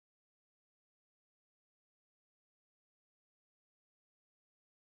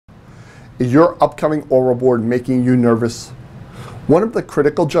Is your upcoming oral board making you nervous? One of the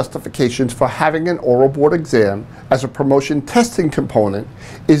critical justifications for having an oral board exam as a promotion testing component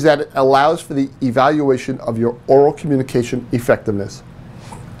is that it allows for the evaluation of your oral communication effectiveness.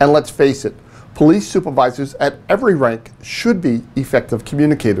 And let's face it, police supervisors at every rank should be effective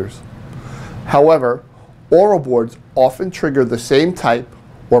communicators. However, oral boards often trigger the same type,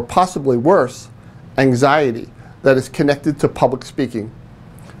 or possibly worse, anxiety that is connected to public speaking.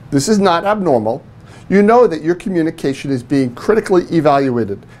 This is not abnormal. You know that your communication is being critically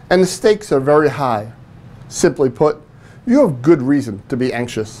evaluated and the stakes are very high. Simply put, you have good reason to be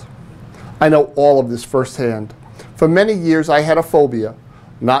anxious. I know all of this firsthand. For many years I had a phobia,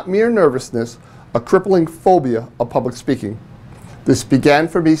 not mere nervousness, a crippling phobia of public speaking. This began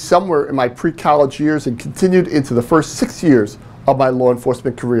for me somewhere in my pre-college years and continued into the first 6 years of my law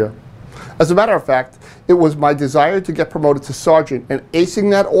enforcement career. As a matter of fact, it was my desire to get promoted to sergeant and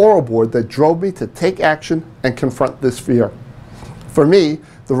acing that oral board that drove me to take action and confront this fear. For me,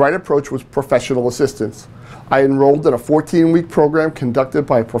 the right approach was professional assistance. I enrolled in a 14-week program conducted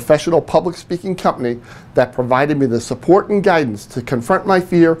by a professional public speaking company that provided me the support and guidance to confront my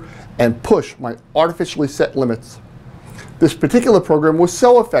fear and push my artificially set limits. This particular program was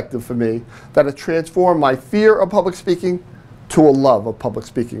so effective for me that it transformed my fear of public speaking to a love of public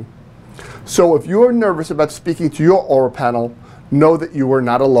speaking. So if you are nervous about speaking to your oral panel, know that you are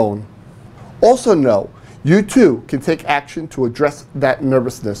not alone. Also know, you too can take action to address that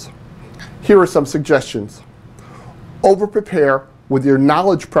nervousness. Here are some suggestions. Over-prepare with your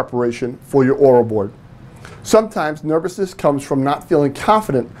knowledge preparation for your oral board. Sometimes nervousness comes from not feeling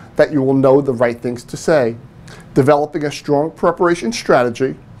confident that you will know the right things to say. Developing a strong preparation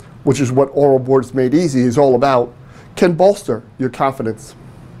strategy, which is what Oral Boards Made Easy is all about, can bolster your confidence.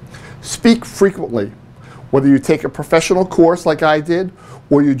 Speak frequently. Whether you take a professional course like I did,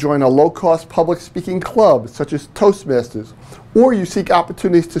 or you join a low-cost public speaking club such as Toastmasters, or you seek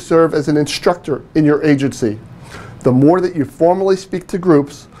opportunities to serve as an instructor in your agency. The more that you formally speak to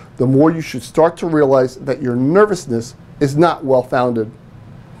groups, the more you should start to realize that your nervousness is not well-founded.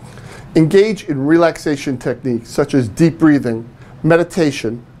 Engage in relaxation techniques such as deep breathing,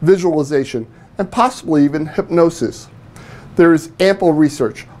 meditation, visualization, and possibly even hypnosis. There is ample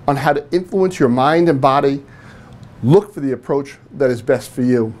research on how to influence your mind and body. Look for the approach that is best for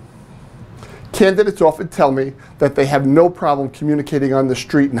you. Candidates often tell me that they have no problem communicating on the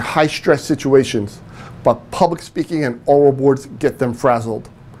street in high-stress situations, but public speaking and oral boards get them frazzled.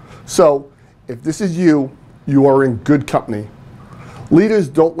 So, if this is you, you are in good company. Leaders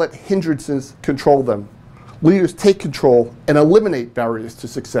don't let hindrances control them. Leaders take control and eliminate barriers to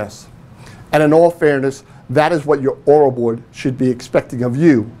success. And in all fairness, that is what your oral board should be expecting of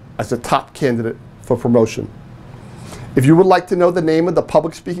you as a top candidate for promotion. If you would like to know the name of the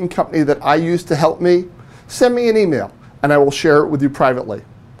public speaking company that I use to help me, send me an email and I will share it with you privately.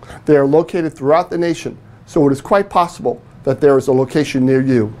 They are located throughout the nation, so it is quite possible that there is a location near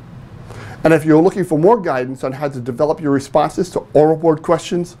you. And if you're looking for more guidance on how to develop your responses to oral board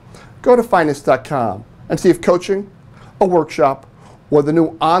questions, go to finance.com and see if coaching, a workshop, or the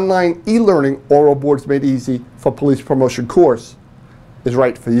new online e-learning Oral Boards Made Easy for Police Promotion course is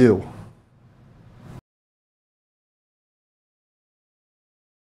right for you.